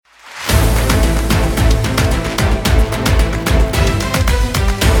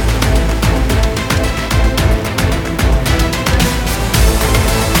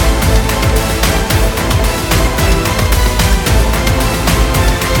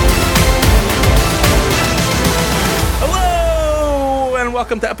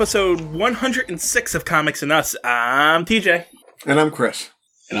welcome to episode 106 of Comics and Us. I'm TJ. And I'm Chris.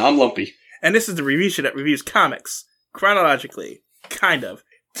 And I'm Lumpy. And this is the review show that reviews comics, chronologically, kind of.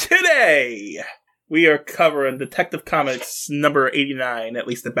 Today, we are covering Detective Comics number 89, at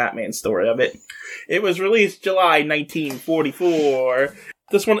least the Batman story of it. It was released July 1944.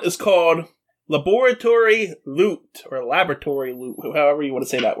 This one is called Laboratory Loot, or Laboratory Loot, however you want to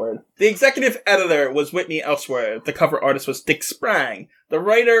say that word. The executive editor was Whitney Ellsworth. The cover artist was Dick Sprang. The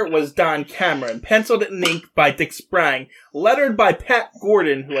writer was Don Cameron. Penciled and inked by Dick Sprang. Lettered by Pat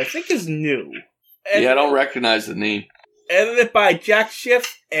Gordon, who I think is new. Yeah, I don't recognize the name. Edited by Jack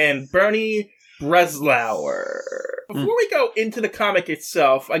Schiff and Bernie Breslauer. Before we go into the comic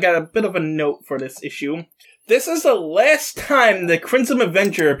itself, I got a bit of a note for this issue. This is the last time the Crimson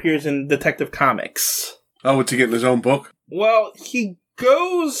Avenger appears in Detective Comics. Oh, what's he getting his own book? Well, he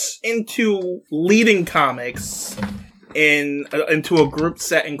goes into leading comics into a group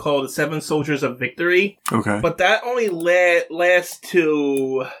setting called the Seven Soldiers of Victory. Okay. But that only lasts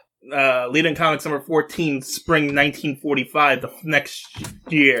to leading comics number 14, spring 1945, the next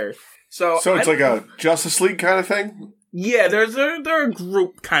year. So it's like a Justice League kind of thing? Yeah, they're a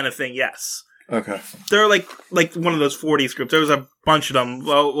group kind of thing, yes. Okay. They're like one of those 40s groups. There was a bunch of them,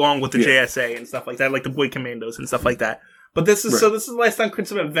 along with the JSA and stuff like that, like the Boy Commandos and stuff like that. But this is this is the last time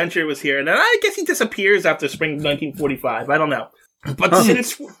Crimson Adventure was here, and then I guess he disappears after spring 1945. I don't know. But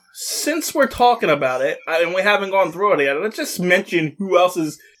since we're talking about it, and we haven't gone through it yet, let's just mention who else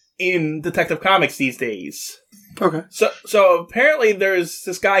is in Detective Comics these days. Okay. So apparently there's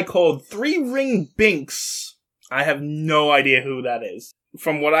this guy called Three Ring Binks. I have no idea who that is.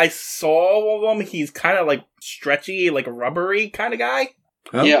 From what I saw of him, he's kind of like stretchy, like a rubbery kind of guy.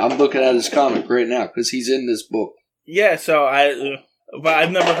 Oh. Yeah, I'm looking at his comic right now because he's in this book. Yeah, so but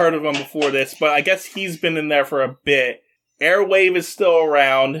I've never heard of him before this, but I guess he's been in there for a bit. Airwave is still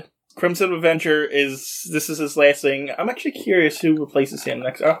around. Crimson Adventure this is his last thing. I'm actually curious who replaces him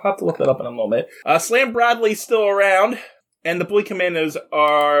next. I'll have to look that up in a moment. Slam Bradley's still around, and the Boy Commandos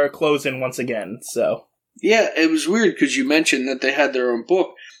are closing once again, so. Yeah, it was weird because you mentioned that they had their own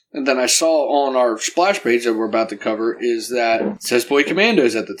book, and then I saw on our splash page that we're about to cover is that it says Boy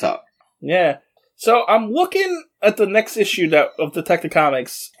Commandos at the top. Yeah. So I'm looking at the next issue of Detective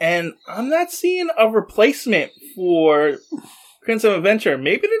Comics, and I'm not seeing a replacement for Crimson Adventure.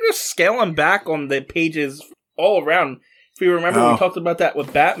 Maybe they're just scaling back on the pages all around. If you remember, we talked about that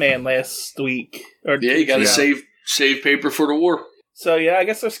with Batman last week. Yeah, you got to save paper for the war. So yeah, I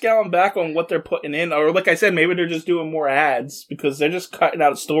guess they're scaling back on what they're putting in, or like I said, maybe they're just doing more ads because they're just cutting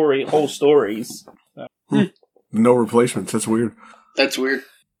out whole stories. No replacements. That's weird. That's weird.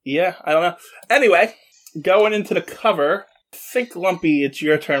 Yeah, I don't know. Anyway, going into the cover, I think Lumpy, it's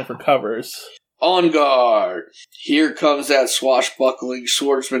your turn for covers. On guard! Here comes that swashbuckling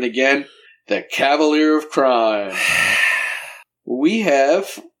swordsman again, the Cavalier of Crime. We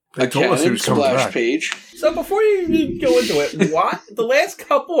have They a told us he canon was coming splash back. page. So before you go into it, what the last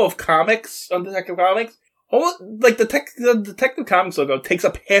couple of comics on Detective Comics, like the Detective Comics logo takes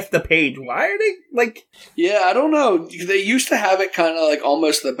up half the page. Why are they like? Yeah, I don't know. They used to have it kind of like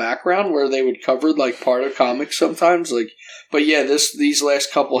almost the background where they would cover like part of comics sometimes. Like, but yeah, these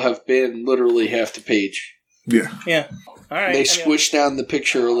last couple have been literally half the page. Yeah. Yeah. All right. They squished down the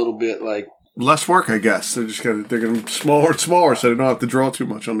picture a little bit, like. Less work, I guess. They're getting smaller and smaller, so they don't have to draw too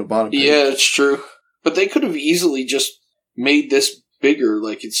much on the bottom page. Yeah, it's true. But they could have easily just made this bigger.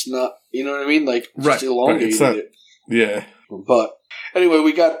 Like, it's not, you know what I mean? Like, just elongated it. Yeah. But anyway,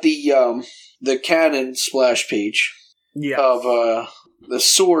 we got the canon splash page of the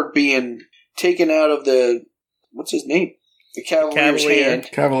sword being taken out of what's his name? The Cavalier's hand.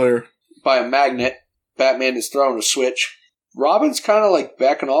 Cavalier. By a magnet. Batman is throwing a switch. Robin's kind of like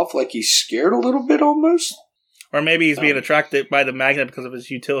backing off like he's scared a little bit almost. Or maybe he's being attracted by the magnet because of his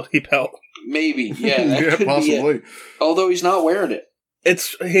utility belt. Maybe, yeah. That could possibly. Be it. Although he's not wearing it.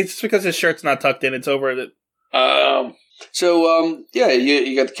 It's because his shirt's not tucked in. It's over the...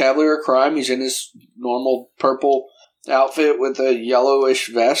 you got the Cavalier of Crime. He's in his normal purple outfit with a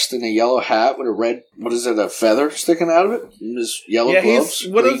yellowish vest and a yellow hat with a red, a feather sticking out of it? And his yellow gloves.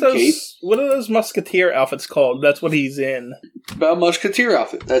 What are those musketeer outfits called? That's what he's in. A musketeer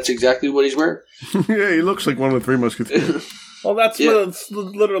outfit. That's exactly what he's wearing. Yeah, he looks like one of the Three Musketeers. Well, that's what it's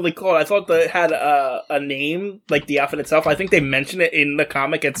literally called. I thought that it had a name, like the outfit itself. I think they mentioned it in the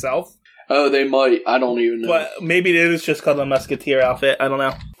comic itself. Oh, they might. I don't even know. But maybe it is just called a musketeer outfit. I don't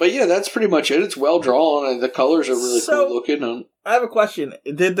know. But yeah, that's pretty much it. It's well drawn, and the colors are really cool looking. I have a question.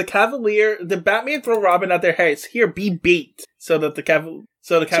 Did Batman throw Robin out there? Hey, here, be bait, so that the Cavalier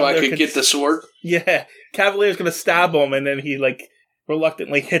so I could get the sword? Yeah. Cavalier's going to stab him, and then he,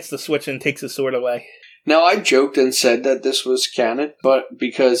 reluctantly hits the switch and takes his sword away. Now, I joked and said that this was canon, but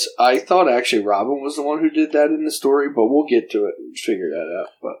because I thought actually Robin was the one who did that in the story, but we'll get to it and figure that out.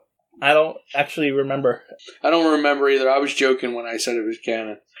 But I don't actually remember. I don't remember either. I was joking when I said it was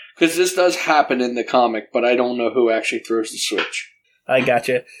canon. Because this does happen in the comic, but I don't know who actually throws the switch. I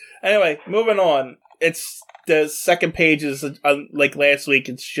gotcha. Anyway, moving on. It's the second page is, like last week,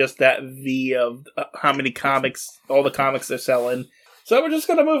 it's just that V of how many comics, all the comics they're selling. So we're just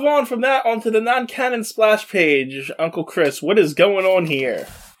going to move on from that onto the non-canon splash page. Uncle Chris, what is going on here?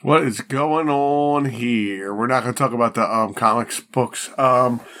 What is going on here? We're not going to talk about the comics books.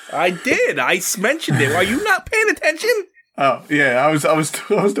 I did. I mentioned it. Are you not paying attention? Oh yeah, I was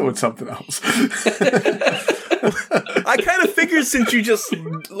doing something else. I kind of figured since you just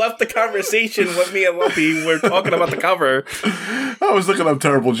left the conversation with me and Lumpy, we're talking about the cover. I was looking up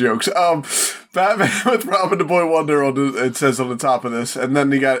terrible jokes. Batman with Robin the Boy Wonder it says on the top of this, and then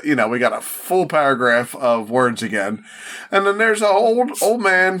we got a full paragraph of words again, and then there's a old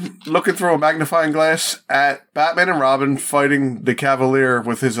man looking through a magnifying glass at Batman and Robin fighting the Cavalier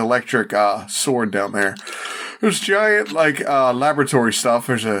with his electric sword down there. There's giant laboratory stuff.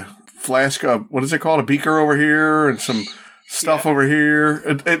 There's a flask of, what is it called? A beaker over here and some stuff over here.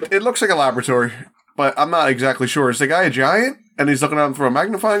 It looks like a laboratory, but I'm not exactly sure. Is the guy a giant and he's looking out through a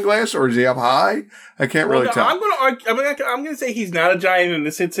magnifying glass, or is he up high? I can't really tell. I'm going to say he's not a giant in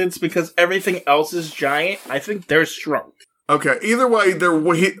this instance because everything else is giant. I think they're shrunk. Okay, either way,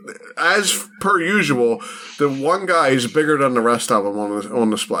 as per usual, the one guy is bigger than the rest of them on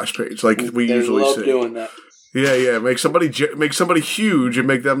the splash page, like we usually see. They love doing that. Yeah. Make somebody huge and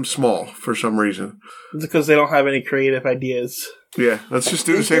make them small for some reason. It's because they don't have any creative ideas. Yeah, let's just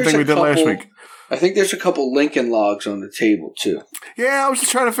do the same thing we did last week. I think there's a couple Lincoln logs on the table, too. Yeah, I was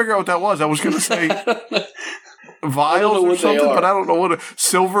just trying to figure out what that was. I was going to say vials or something, but I don't know what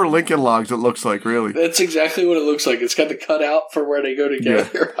silver Lincoln logs it looks like, really. That's exactly what it looks like. It's got the cutout for where they go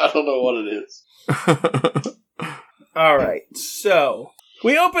together. Yeah. I don't know what it is. All right, so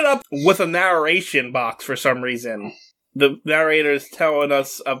we open up with a narration box for some reason. The narrator is telling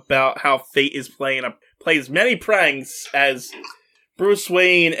us about how Fate is plays many pranks as Bruce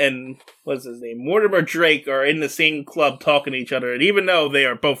Wayne and, what's his name, Mortimer Drake are in the same club talking to each other, and even though they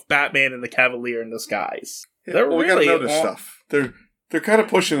are both Batman and the Cavalier in disguise. Yeah, we gotta know this stuff. They're kind of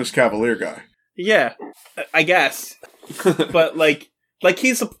pushing this Cavalier guy. Yeah, I guess. But, like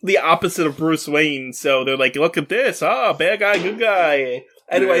he's the opposite of Bruce Wayne, so they're like, look at this, bad guy, good guy.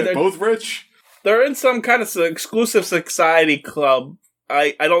 Anyway, they're both rich. They're in some kind of exclusive society club.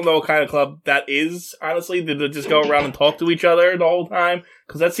 I don't know what kind of club that is, honestly. Did they just go around and talk to each other the whole time?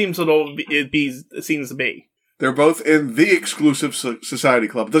 Because that seems it seems to be. They're both in the Exclusive Society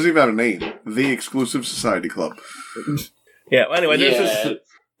Club. It doesn't even have a name. The Exclusive Society Club. Yeah, anyway,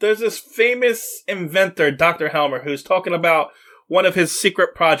 there's this famous inventor, Dr. Helmer, who's talking about one of his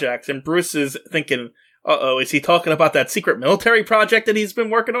secret projects, and Bruce is thinking, is he talking about that secret military project that he's been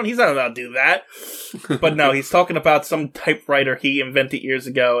working on? He's not allowed to do that. But no, he's talking about some typewriter he invented years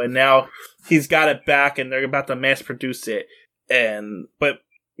ago, and now he's got it back, and they're about to mass produce it. But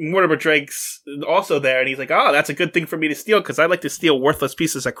Mortimer Drake's also there, and he's like, that's a good thing for me to steal, because I like to steal worthless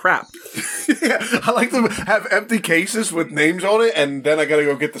pieces of crap. Yeah, I like to have empty cases with names on it, and then I gotta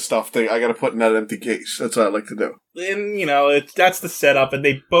go get the stuff I gotta put in that empty case. That's what I like to do. And, that's the setup, and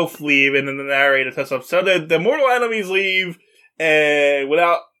they both leave, and then the narrator sets up. So the mortal enemies leave,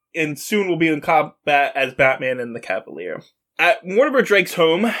 and soon we'll be in combat as Batman and the Cavalier. At Mortimer Drake's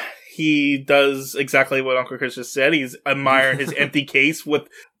home, he does exactly what Uncle Chris just said. He's admiring his empty case with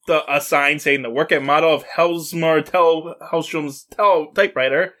a sign saying the working model of Hellstrom's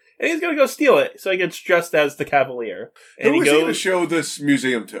typewriter, and he's going to go steal it. So he gets dressed as the Cavalier. And who is he going to show this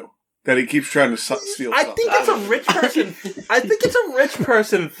museum to? That he keeps trying to steal I think it's a rich person. I think it's a rich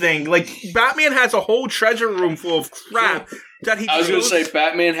person thing. Like, Batman has a whole treasure room full of crap that he. I was going to say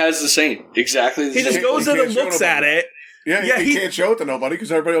Batman has the same, exactly. The same. He just goes in and looks at it. Yeah, he can't show it to nobody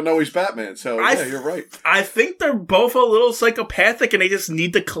because everybody will know he's Batman. So, you're right. I think they're both a little psychopathic and they just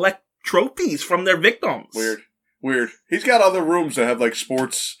need to collect trophies from their victims. Weird. He's got other rooms that have, like,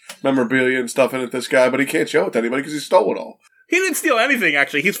 sports memorabilia and stuff in it, this guy, but he can't show it to anybody because he stole it all. He didn't steal anything,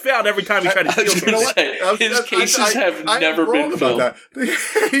 actually. He's failed every time he tried to steal something. His cases have never been filled.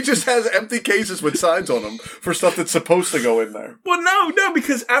 He just has empty cases with signs on them for stuff that's supposed to go in there. Well, no,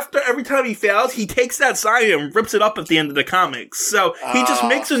 because after every time he fails, he takes that sign and rips it up at the end of the comics. So he just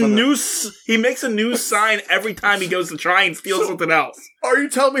makes a new sign every time he goes to try and steal something else. Are you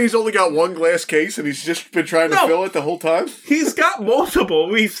telling me he's only got one glass case and he's just been trying to fill it the whole time? He's got multiple.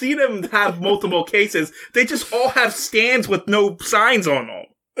 We've seen him have multiple cases. They just all have stands with no signs on them.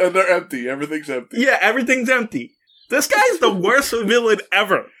 And they're empty. Everything's empty. Yeah, everything's empty. This guy's the worst villain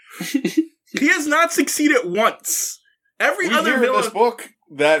ever. He has not succeeded once. Every other villain in this book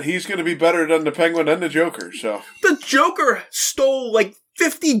that he's going to be better than the Penguin and the Joker. So the Joker stole like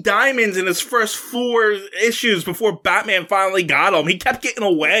 50 diamonds in his first 4 issues before Batman finally got him. He kept getting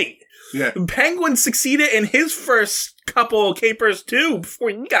away. Yeah. Penguin succeeded in his first couple of capers too before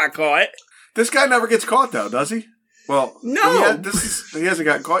he got caught. This guy never gets caught though, does he? Well, no. He hasn't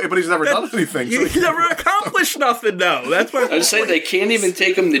gotten caught, but he's never done anything. He's never accomplished nothing though. That's what I'd say. They can't even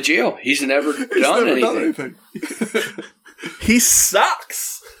take him to jail. He's never done anything. He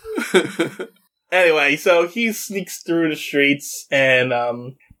sucks. Anyway, so he sneaks through the streets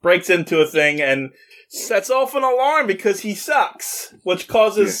and breaks into a thing and sets off an alarm because he sucks, which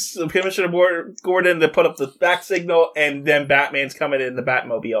causes Commissioner Gordon to put up the back signal, and then Batman's coming in the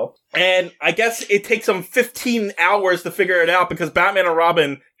Batmobile. And I guess it takes them 15 hours to figure it out because Batman and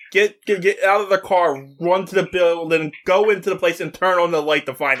Robin get out of the car, run to the building, go into the place, and turn on the light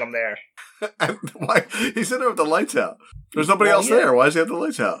to find them there. Why? He's in there with the lights out. There's nobody else there. Why does he have the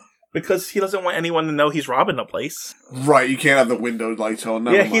lights out? Because he doesn't want anyone to know he's robbing the place. Right, you can't have the window lights on.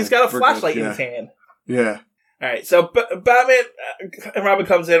 Yeah, he's got a flashlight in his hand. Yeah. Alright, so Batman and Robin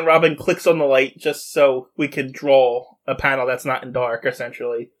comes in. Robin clicks on the light just so we can draw a panel that's not in dark,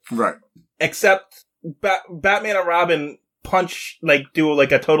 essentially. Right. Except Batman and Robin do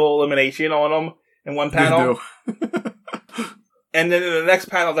a total elimination on them in one panel. They do. And then in the next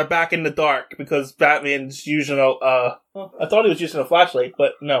panel, they're back in the dark because Batman's using I thought he was using a flashlight,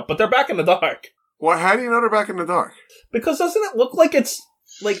 but no. But they're back in the dark. Well, how do you know they're back in the dark? Because doesn't it look like it's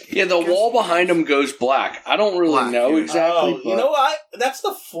like... Yeah, the wall behind him goes black. I don't really know exactly. Oh, you know what? That's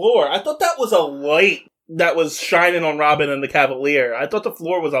the floor. I thought that was a light that was shining on Robin and the Cavalier. I thought the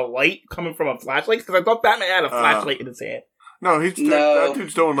floor was a light coming from a flashlight because I thought Batman had a flashlight in his hand. No, that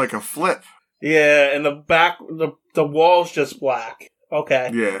dude's doing like a flip. Yeah, and the back, the wall's just black. Okay.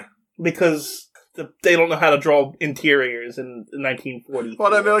 Yeah. Because they don't know how to draw interiors in 1940.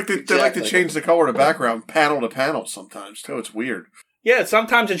 Well, they like to change the color of the background panel to panel sometimes, too. It's weird. Yeah,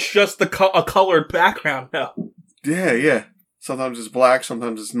 sometimes it's just a colored background, though. Yeah. Sometimes it's black,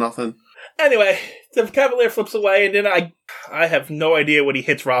 sometimes it's nothing. Anyway, the Cavalier flips away, and then I have no idea what he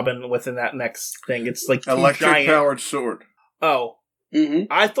hits Robin with in that next thing. It's like electric-powered sword. Oh. Mm-hmm.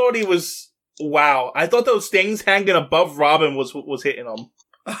 I thought he was... Wow. I thought those things hanging above Robin was hitting him.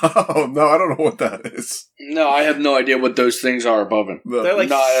 Oh, no, I don't know what that is. No, I have no idea what those things are above him. They're like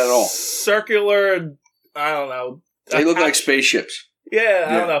not at all. Circular, I don't know. They look like spaceships. Yeah,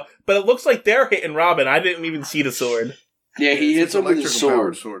 I don't know. But it looks like they're hitting Robin. I didn't even see the sword. Yeah, he hits him with his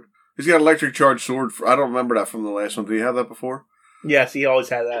sword. He's got an electric charged sword. I don't remember that from the last one. Did he have that before? Yes, he always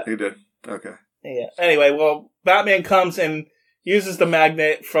had that. He did. Okay. Yeah. Anyway, well, Batman comes and uses the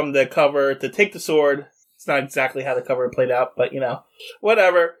magnet from the cover to take the sword. It's not exactly how the cover played out, but,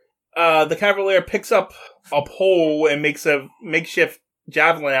 whatever. The Cavalier picks up a pole and makes a makeshift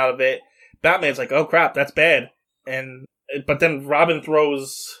javelin out of it. Batman's like, oh crap, that's bad. But then Robin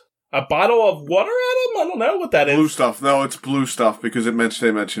throws a bottle of water at him? I don't know what that is. Blue stuff. No, it's blue stuff because they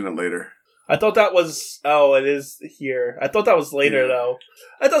mention it later. I thought that was... Oh, it is here. I thought that was later, though.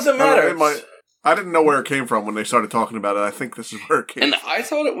 It doesn't matter. I didn't know where it came from when they started talking about it. I think this is where it came from. And I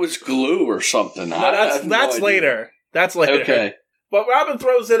thought it was glue or something. No, that's later. That's later. Okay. But Robin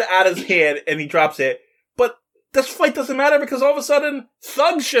throws it at his hand and he drops it. But this fight doesn't matter because all of a sudden,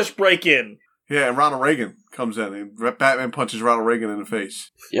 thugs just break in. Yeah, and Ronald Reagan comes in and Batman punches Ronald Reagan in the face.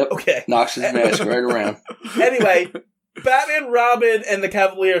 Yep. Okay. Knocks his mask right around. Anyway, Batman, Robin, and the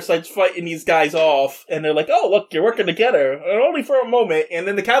Cavalier starts fighting these guys off, and they're like, oh, look, you're working together, and only for a moment. And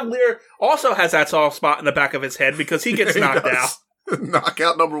then the Cavalier also has that soft spot in the back of his head because he gets knocked out.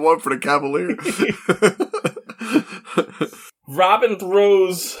 Knockout number 1 for the Cavalier. Robin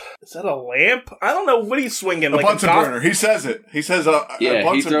throws... Is that a lamp? I don't know what he's swinging. A Bunsen burner. He says it. He says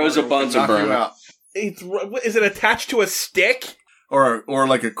he throws a Bunsen burner. Is it attached to a stick? Or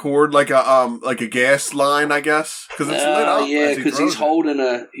like a cord, like a gas line, I guess, because it's lit up. Yeah, because he's holding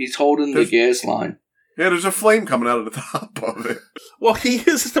the gas line. Yeah, there's a flame coming out of the top of it. Well, he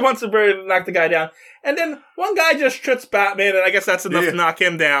uses the Bunsen burner to knock the guy down, and then one guy just trips Batman, and I guess that's enough to knock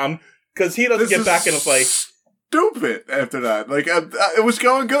him down because he doesn't get back in the fight. Stupid. After that, like it was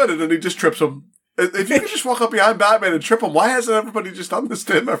going good, and then he just trips him. If you could just walk up behind Batman and trip him, why hasn't everybody just done this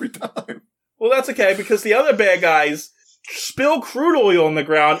to him every time? Well, that's okay because the other bad guys spill crude oil on the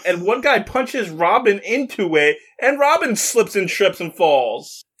ground, and one guy punches Robin into it, and Robin slips and trips and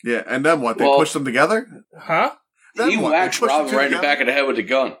falls. Yeah, and then what? They push them together? Huh? He whacks Robin right in the back of the head with the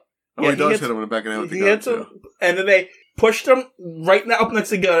gun. Oh, he does hit him in the back of the head with the gun, hits him, and then they pushed them right up next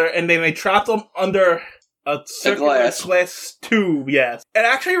together, and then they trapped them under a circular glass tube, yes. It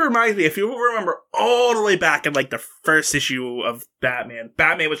actually reminds me, if you remember all the way back in, like, the first issue of Batman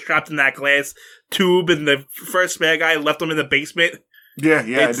was trapped in that glass tube, and the first bad guy left him in the basement. Yeah,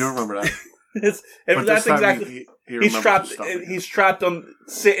 I do remember that. That's exactly... He's trapped on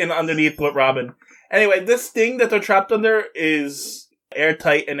sitting underneath with Robin. Anyway, this thing that they're trapped under is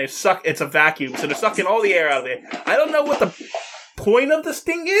airtight, and it's a vacuum, so they're sucking all the air out of it. I don't know what the point of this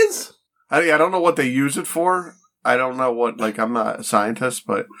thing is. I don't know what they use it for. I don't know what, like, I'm not a scientist,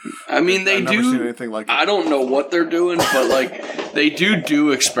 but I mean, I've never seen anything like it. I don't know what they're doing, but, like, they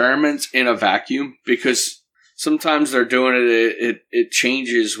do experiments in a vacuum, because sometimes they're doing it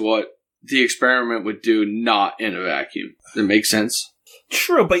changes what the experiment would do not in a vacuum. Does that make sense?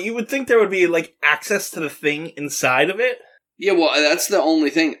 True, but you would think there would be, like, access to the thing inside of it. Yeah, well, that's the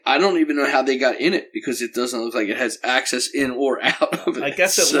only thing. I don't even know how they got in it, because it doesn't look like it has access in or out of it. I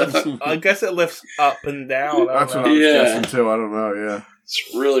guess it lifts up and down. That's what I was guessing too. I don't know, yeah. It's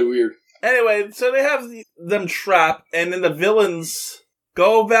really weird. Anyway, so they have them trapped, and then the villains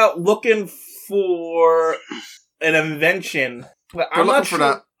go about looking for an invention. But I'm not sure.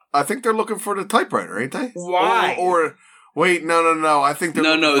 That. I think they're looking for the typewriter, ain't they? Why? Or wait, no. I think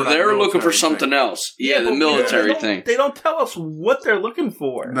they're looking for something else. Yeah, the military thing. They don't tell us what they're looking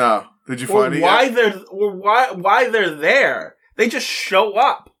for. No, did you find it? Why they're there? They just show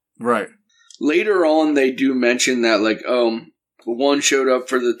up. Right. Later on, they do mention that, like, one showed up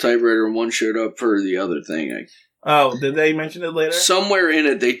for the typewriter and one showed up for the other thing. Oh, did they mention it later? Somewhere in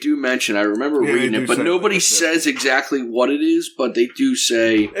it, they do mention. I remember reading it, but nobody says exactly what it is. But they do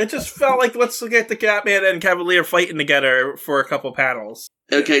say it. Just felt like let's get the Catman and Cavalier fighting together for a couple panels.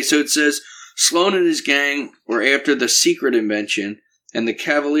 Okay, so it says Sloan and his gang were after the secret invention, and the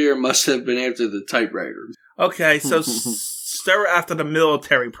Cavalier must have been after the typewriter. Okay, so they're after the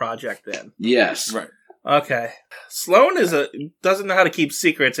military project then. Yes, right. Okay, Sloan doesn't know how to keep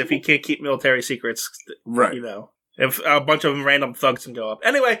secrets if he can't keep military secrets. Right. You know, if a bunch of random thugs can go up.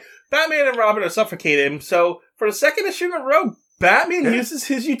 Anyway, Batman and Robin are suffocating him. So for the second issue in a row, Batman uses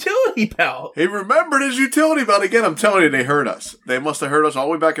his utility belt. He remembered his utility belt again. I'm telling you, they heard us. They must have heard us all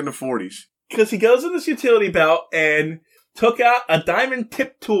the way back in the 40s. Because he goes in his utility belt and took out a diamond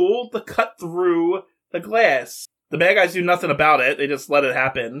tip tool to cut through the glass. The bad guys do nothing about it. They just let it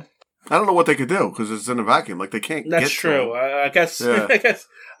happen. I don't know what they could do, because it's in a vacuum. Like, they can't That's get true. I guess,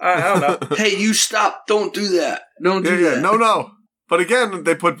 I don't know. Hey, you stop. Don't do that. Don't do that. No. But again,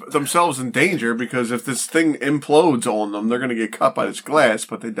 they put themselves in danger, because if this thing implodes on them, they're going to get cut by this glass,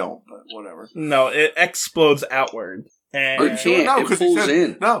 but they don't. But whatever. No, it explodes outward. And it pulls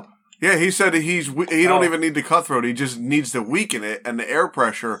in. No. Yeah, he said he don't even need the cutthroat. He just needs to weaken it, and the air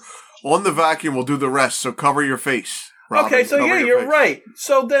pressure on the vacuum will do the rest, so cover your face. Robin, okay, so you're right.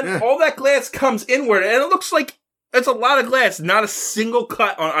 So then all that glass comes inward, and it looks like it's a lot of glass, not a single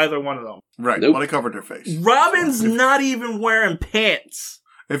cut on either one of them. Right, Well, they covered their face. Robin's not even wearing pants.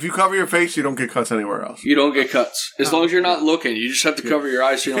 If you cover your face, you don't get cuts anywhere else. You don't get cuts. As long as you're not looking, you just have to cover your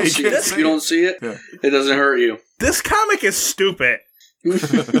eyes so you don't see it. If you don't see it, it doesn't hurt you. This comic is stupid.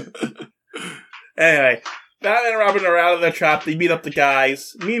 Anyway, Batman and Robin are out of their trap. They beat up the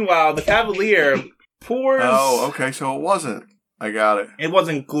guys. Meanwhile, the Cavalier pours... Oh, okay, so it wasn't. I got it. It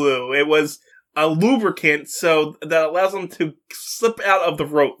wasn't glue. It was a lubricant so that allows them to slip out of the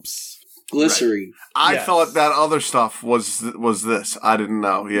ropes. Glycerine. Right. I thought that other stuff was this. I didn't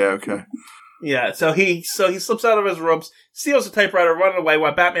know. Yeah, okay. Yeah, so he slips out of his ropes, steals the typewriter, running away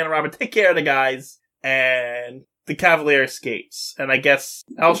while Batman and Robin take care of the guys, and the Cavalier escapes. And I guess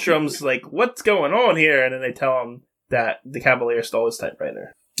Hellstrom's like, what's going on here? And then they tell him that the Cavalier stole his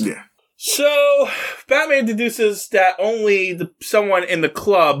typewriter. Yeah. So, Batman deduces that only someone in the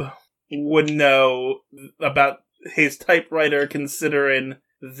club would know about his typewriter, considering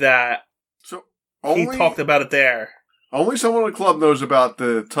that he talked about it there. Only someone in the club knows about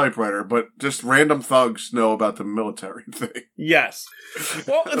the typewriter, but just random thugs know about the military thing. Yes.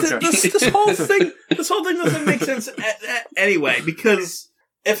 Well, this whole thing doesn't make sense anyway, because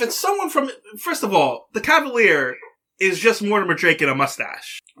if it's someone from... First of all, the Cavalier is just Mortimer Drake in a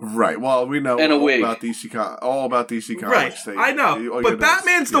mustache. Right. Well, we know and a wig. About DC Comics. Right. I know. But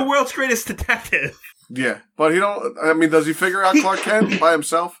Batman's the world's greatest detective. Yeah. But does he figure out Clark Kent by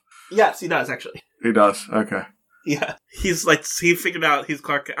himself? Yes, he does, actually. He does. Okay. Yeah. He figured out he's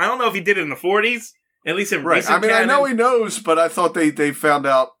Clark Kent. I don't know if he did it in the 40s. At least in right. recent I mean, canon. I know he knows, but I thought they found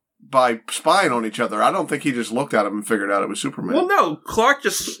out by spying on each other. I don't think he just looked at him and figured out it was Superman. Well, no. Clark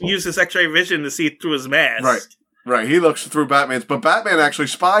just used his X-ray vision to see through his mask. Right. He looks through Batman's, but Batman actually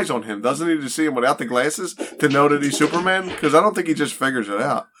spies on him. Doesn't he, to see him without the glasses to know that he's Superman? Because I don't think he just figures it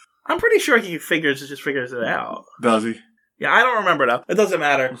out. I'm pretty sure he just figures it out. Does he? Yeah, I don't remember though. It doesn't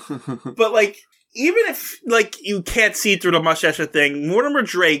matter. But like, even if like you can't see through the mustache thing, Mortimer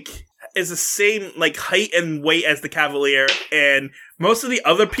Drake is the same like height and weight as the Cavalier, and most of the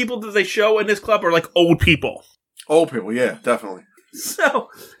other people that they show in this club are like old people. Old people, yeah, definitely. So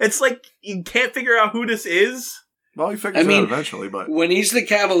it's like you can't figure out who this is. Well, he figures it out eventually, but when he's the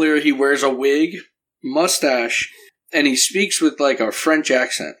Cavalier, he wears a wig, mustache, and he speaks with like a French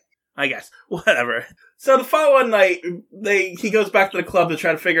accent. I guess. Whatever. So the following night, he goes back to the club to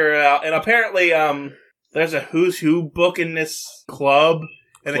try to figure it out, and apparently there's a Who's Who book in this club,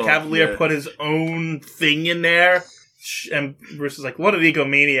 and the Cavalier put his own thing in there, and Bruce is like, what an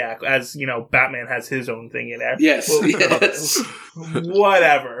egomaniac, as, you know, Batman has his own thing in there. Yes, yes.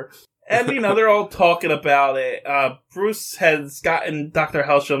 Whatever. And, you know, they're all talking about it. Bruce has gotten Dr.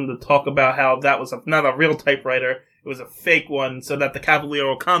 Helsham to talk about how that was not a real typewriter. It was a fake one, so that the Cavalier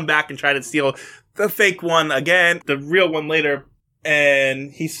will come back and try to steal the fake one again, the real one later.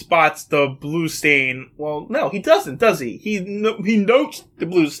 And he spots the blue stain. Well, no, he doesn't, does he? He notes the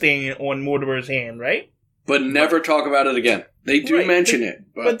blue stain on Mortimer's hand, right? But never talk about it again. They do mention it.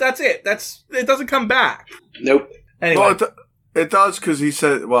 But that's it. It doesn't come back. Nope. Anyway. Well, it does, because he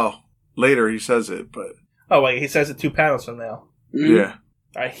said, later he says it, but... Oh, wait, he says it 2 panels from now. Mm-hmm. Yeah.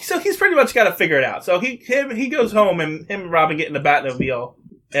 All right, so he's pretty much got to figure it out. So he goes home, and him and Robin get in the Batmobile,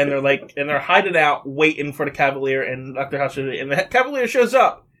 and they're hiding out, waiting for the Cavalier and Dr. Hushman. And the Cavalier shows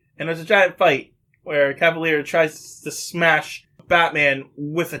up, and there's a giant fight where Cavalier tries to smash Batman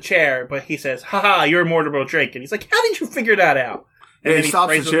with a chair, but he says, "Haha, you're Mortimer Drake," and he's like, "How did you figure that out?" And he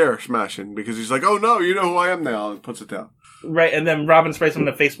stops the chair smashing because he's like, "Oh no, you know who I am now," and puts it down. Right, and then Robin sprays him in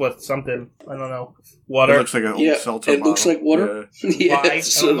the face with something. I don't know. Water. It looks like an old seltzer bottle. It looks like water. Yeah.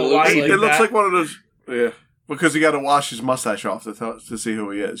 Yes, it looks like one of those. Yeah, because you got to wash his mustache off to see who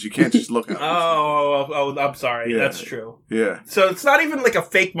he is. You can't just look at him. Oh, I'm sorry. Yeah. That's true. Yeah. So it's not even like a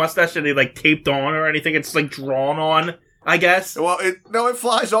fake mustache that they like taped on or anything. It's like drawn on, I guess. Well, it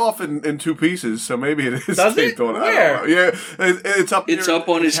flies off in 2 pieces, so maybe it is Does taped it? on. Where? Yeah, it's up. It's up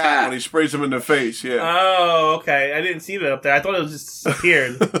on his hat when he sprays him in the face. Yeah. Oh, okay. I didn't see that up there. I thought it was just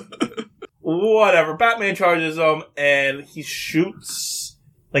disappeared. Whatever. Batman charges him, and he shoots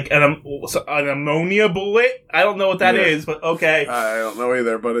like an ammonia bullet. I don't know what that is, but okay. I don't know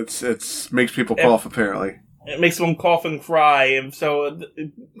either, but it's makes people cough apparently. It makes them cough and cry, and so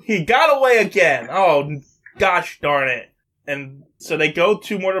he got away again. Oh, gosh darn it. And so they go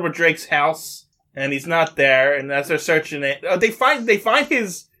to Mortimer Drake's house, and he's not there, and as they're searching it, they find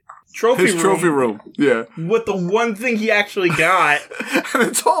his trophy room. His trophy room, yeah. With the one thing he actually got. And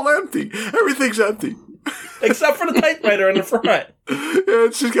it's all empty. Everything's empty. Except for the typewriter in the front. Yeah,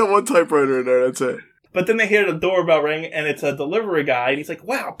 it's just got one typewriter in there, that's it. But then they hear the doorbell ring, and it's a delivery guy, and he's like,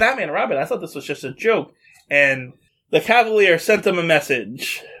 wow, Batman and Robin, I thought this was just a joke. And the Cavalier sent him a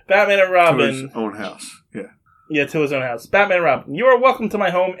message. Batman and Robin. To his own house, yeah. Yeah, to his own house. Batman and Robin, you are welcome to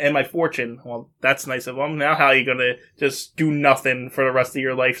my home and my fortune. Well, that's nice of him. Now how are you going to just do nothing for the rest of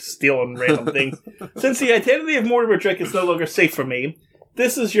your life, stealing random things? Since the identity of Mortimer Drake is no longer safe for me,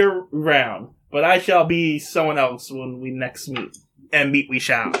 this is your round. But I shall be someone else when we next meet. And meet we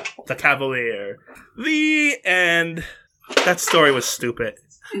shall. The Cavalier. The end. That story was stupid.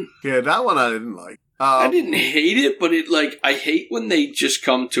 Yeah, that one I didn't like. I didn't hate it, but I hate when they just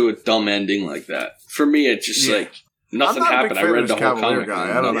come to a dumb ending like that. For me, it's just like, nothing happened. I read the whole comic.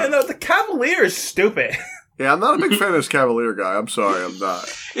 Guy. I don't know. No, the Cavalier is stupid. Yeah, I'm not a big fan of this Cavalier guy. I'm sorry, I'm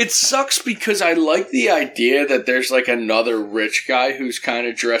not. It sucks because I like the idea that there's like another rich guy who's kind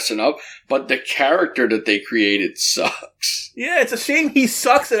of dressing up, but the character that they created sucks. Yeah, it's a shame he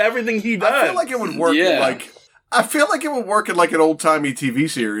sucks at everything he does. I feel like it would work I feel like it would work in like an old-timey TV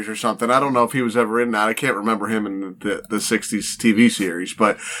series or something. I don't know if he was ever in that. I can't remember him in the 60s TV series.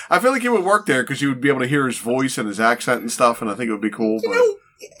 But I feel like it would work there because you would be able to hear his voice and his accent and stuff, and I think it would be cool. You know,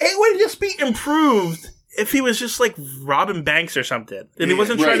 it would just be improved if he was just like Robin Banks or something. And he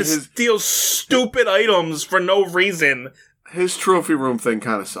wasn't trying to steal stupid items for no reason. His trophy room thing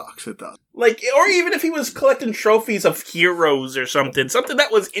kind of sucks. It does. Like, or even if he was collecting trophies of heroes or something that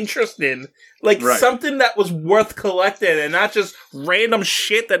was interesting. Like, something that was worth collecting and not just random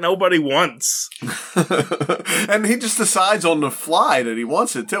shit that nobody wants. And he just decides on the fly that he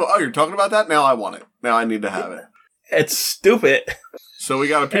wants it, too. Oh, you're talking about that? Now I want it. Now I need to have it. It's stupid. So we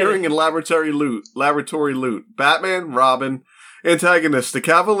got appearing in Laboratory Loot. Batman, Robin, antagonist, the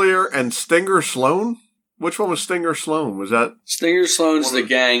Cavalier, and Stinger Sloan? Which one was Stinger Sloan? Was that... Stinger Sloan's the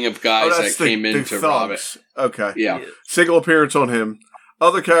gang of guys that came in to rob it. Okay. Yeah. Single appearance on him.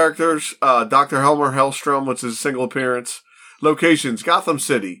 Other characters, Dr. Helmer Hellstrom, which is a single appearance. Locations, Gotham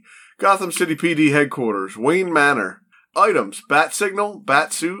City PD headquarters, Wayne Manor. Items, bat signal,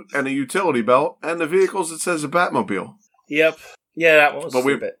 bat suit, and a utility belt, and the vehicles, it says a Batmobile. Yep. Yeah, that one was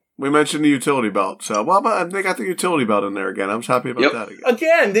stupid. We mentioned the utility belt, so they got the utility belt in there again. I was happy about that again.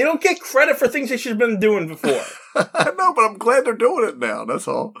 Again, they don't get credit for things they should have been doing before. I know, but I'm glad they're doing it now, that's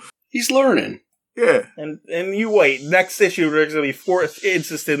all. He's learning. Yeah. And you wait. Next issue, there's going to be 4th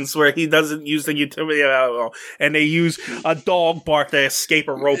instance where he doesn't use the utility at all, and they use a dog bark to escape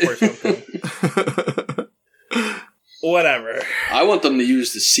a rope or something. Whatever. I want them to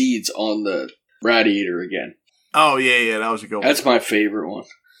use the seeds on the radiator again. Oh, yeah, that was a good one. That's my favorite one.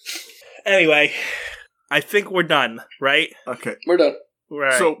 Anyway, I think we're done, right? Okay. We're done.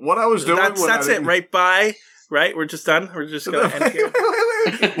 Right. So what I was doing... That's it, right? Bye. Right? We're just done? We're just going to end here?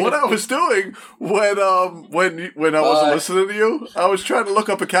 What I was doing when I wasn't listening to you, I was trying to look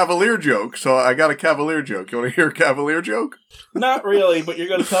up a Cavalier joke, so I got a Cavalier joke. You want to hear a Cavalier joke? Not really, but you're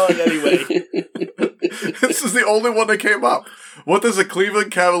going to tell it anyway. This is the only one that came up. What does a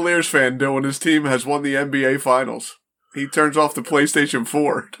Cleveland Cavaliers fan do when his team has won the NBA Finals? He turns off the PlayStation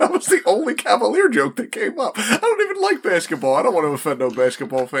 4. That was the only Cavalier joke that came up. I don't even like basketball. I don't want to offend no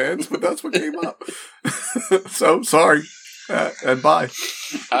basketball fans, but that's what came up. So, sorry. And bye.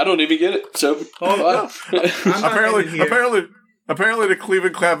 I don't even get it. So, bye. Apparently the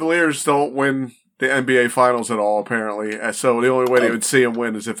Cleveland Cavaliers don't win the NBA Finals at all, apparently. So the only way they would see them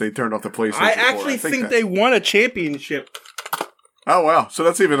win is if they turned off the PlayStation 4. I actually think they won a championship. Oh, wow. So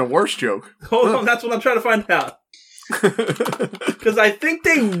that's even a worse joke. Hold on. That's what I'm trying to find out. Because I think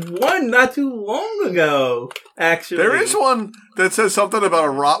they won not too long ago, actually. There is one that says something about a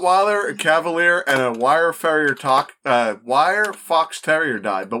Rottweiler, a Cavalier, and a wire fox terrier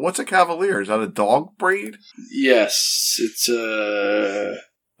died. But what's a Cavalier? Is that a dog breed? Yes, it's Okay.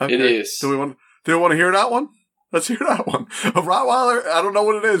 It is. Do we want to hear that one? Let's hear that one. A Rottweiler, I don't know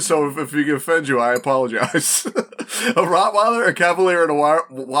what it is, so if you can offend you, I apologize. A Rottweiler, a Cavalier, and a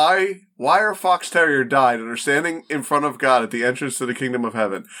wire fox terrier died and are standing in front of God at the entrance to the kingdom of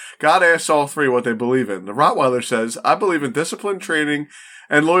heaven. God asks all three what they believe in. The Rottweiler says, I believe in discipline, training,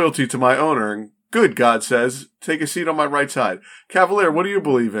 and loyalty to my owner. And good, God says, take a seat on my right side. Cavalier, what do you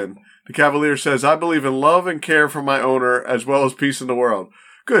believe in? The Cavalier says, I believe in love and care for my owner as well as peace in the world.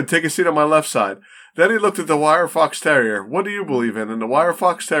 Good, take a seat on my left side. Then he looked at the wire fox terrier. What do you believe in? And the wire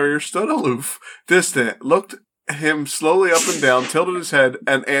fox terrier stood aloof, distant, looked him slowly up and down, tilted his head,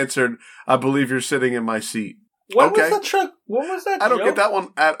 and answered, I believe you're sitting in my seat. What was that I don't get that one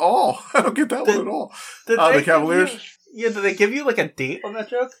at all. I don't get that one at all. The Cavaliers? Did they give you like a date on that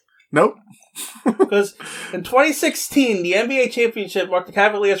joke? Nope. Because in 2016, the NBA championship marked the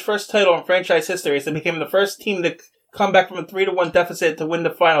Cavaliers' first title in franchise history as they became the first team to come back from a 3-1 deficit to win the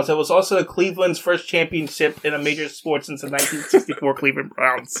finals. It was also Cleveland's first championship in a major sport since the 1964 Cleveland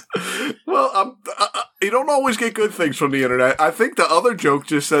Browns. Well, you don't always get good things from the internet. I think the other joke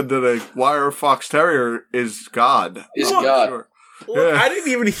just said that a wire fox terrier is God. Is God. Sure. Look, I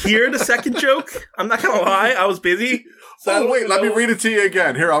didn't even hear the second joke. I'm not going to lie. I was busy. So wait, let me read it to you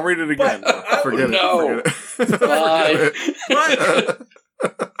again. Here, I'll read it again. Forget it. But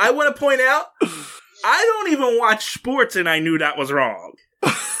I want to point out, I don't even watch sports, and I knew that was wrong.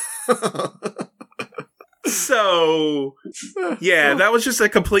 So, yeah, that was just a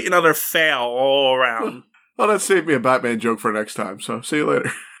complete another fail all around. Well, that saved me a Batman joke for next time, so see you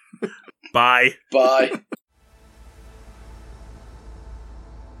later. Bye. Bye.